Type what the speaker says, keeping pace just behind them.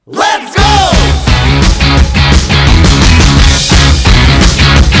Let's go!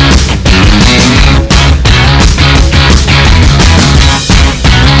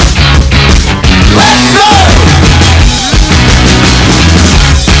 Let's go!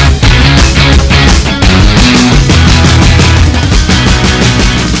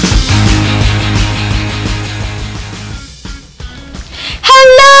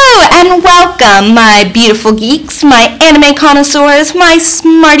 Hello and welcome, my beautiful geeks, my anime connoisseurs, my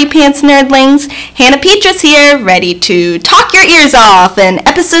smarty pants nerdlings. Hannah Petrus here, ready to talk your ears off in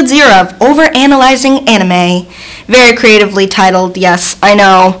episode 0 of Overanalyzing Anime. Very creatively titled, yes, I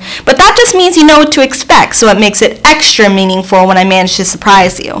know. But that just means you know what to expect, so it makes it extra meaningful when I manage to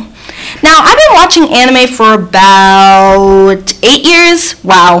surprise you. Now, I've been watching anime for about 8 years.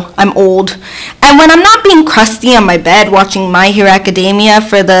 Wow, I'm old. And when I'm not being crusty on my bed watching My Hero Academia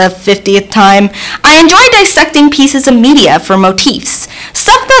for the 50th time, I enjoy dissecting pieces of media for motifs.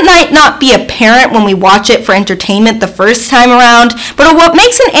 Stuff that might not be apparent when we watch it for entertainment the first time around, but are what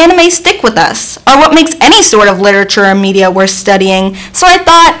makes an anime stick with us, or what makes any sort of literature or media worth studying. So I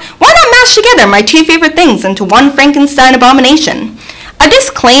thought, why not mash together my two favorite things into one Frankenstein abomination? A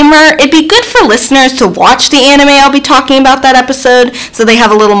disclaimer, it'd be good for listeners to watch the anime I'll be talking about that episode so they have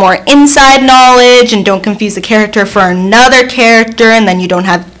a little more inside knowledge and don't confuse a character for another character and then you don't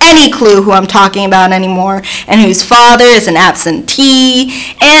have any clue who I'm talking about anymore and whose father is an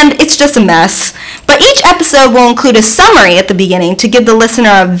absentee, and it's just a mess. But each episode will include a summary at the beginning to give the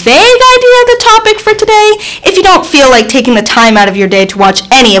listener a vague idea of the topic for today if you don't feel like taking the time out of your day to watch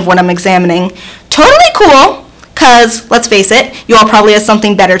any of what I'm examining. Totally cool. Because, let's face it, you all probably have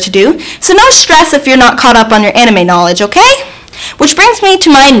something better to do, so no stress if you're not caught up on your anime knowledge, okay? Which brings me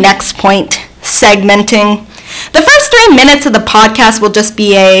to my next point, segmenting. The first 3 minutes of the podcast will just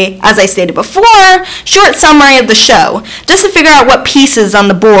be a, as I stated before, short summary of the show, just to figure out what pieces on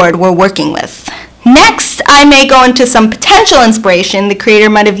the board we're working with. Next, I may go into some potential inspiration the creator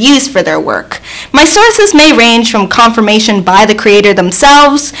might have used for their work. My sources may range from confirmation by the creator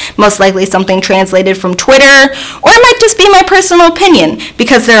themselves, most likely something translated from Twitter, or it might just be my personal opinion,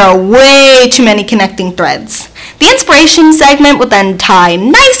 because there are way too many connecting threads. The inspiration segment will then tie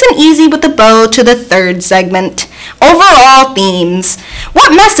nice and easy with a bow to the third segment. Overall themes.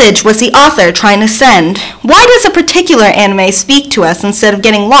 What message was the author trying to send? Why does a particular anime speak to us instead of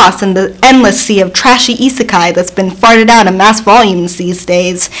getting lost in the endless sea of trashy isekai that's been farted out in mass volumes these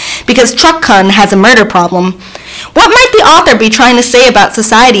days? Because Truck-kun has a murder problem. What might the author be trying to say about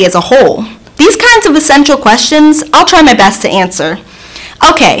society as a whole? These kinds of essential questions, I'll try my best to answer.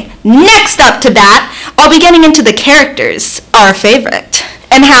 Okay, next up to that, I'll be getting into the characters, our favorite,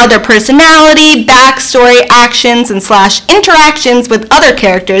 and how their personality, backstory, actions, and / interactions with other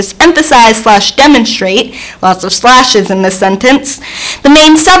characters emphasize / demonstrate, lots of slashes in this sentence, the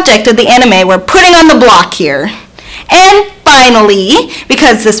main subject of the anime we're putting on the block here. And finally,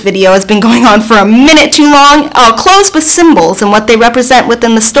 because this video has been going on for a minute too long, I'll close with symbols and what they represent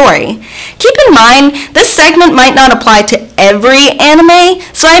within the story. Keep in mind, this segment might not apply to every anime,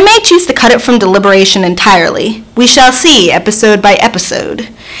 so I may choose to cut it from deliberation entirely. We shall see episode by episode.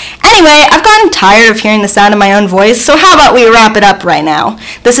 Anyway, I've gotten tired of hearing the sound of my own voice, so how about we wrap it up right now?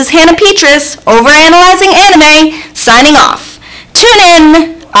 This is Hannah Petrus, Overanalyzing Anime, signing off. Tune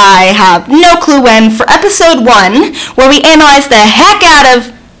in! I have no clue when, for episode 1, where we analyze the heck out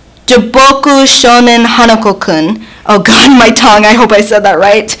of Jiboku Shonen Hanako-kun. Oh god, my tongue, I hope I said that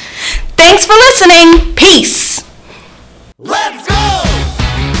right. Thanks for listening. Peace!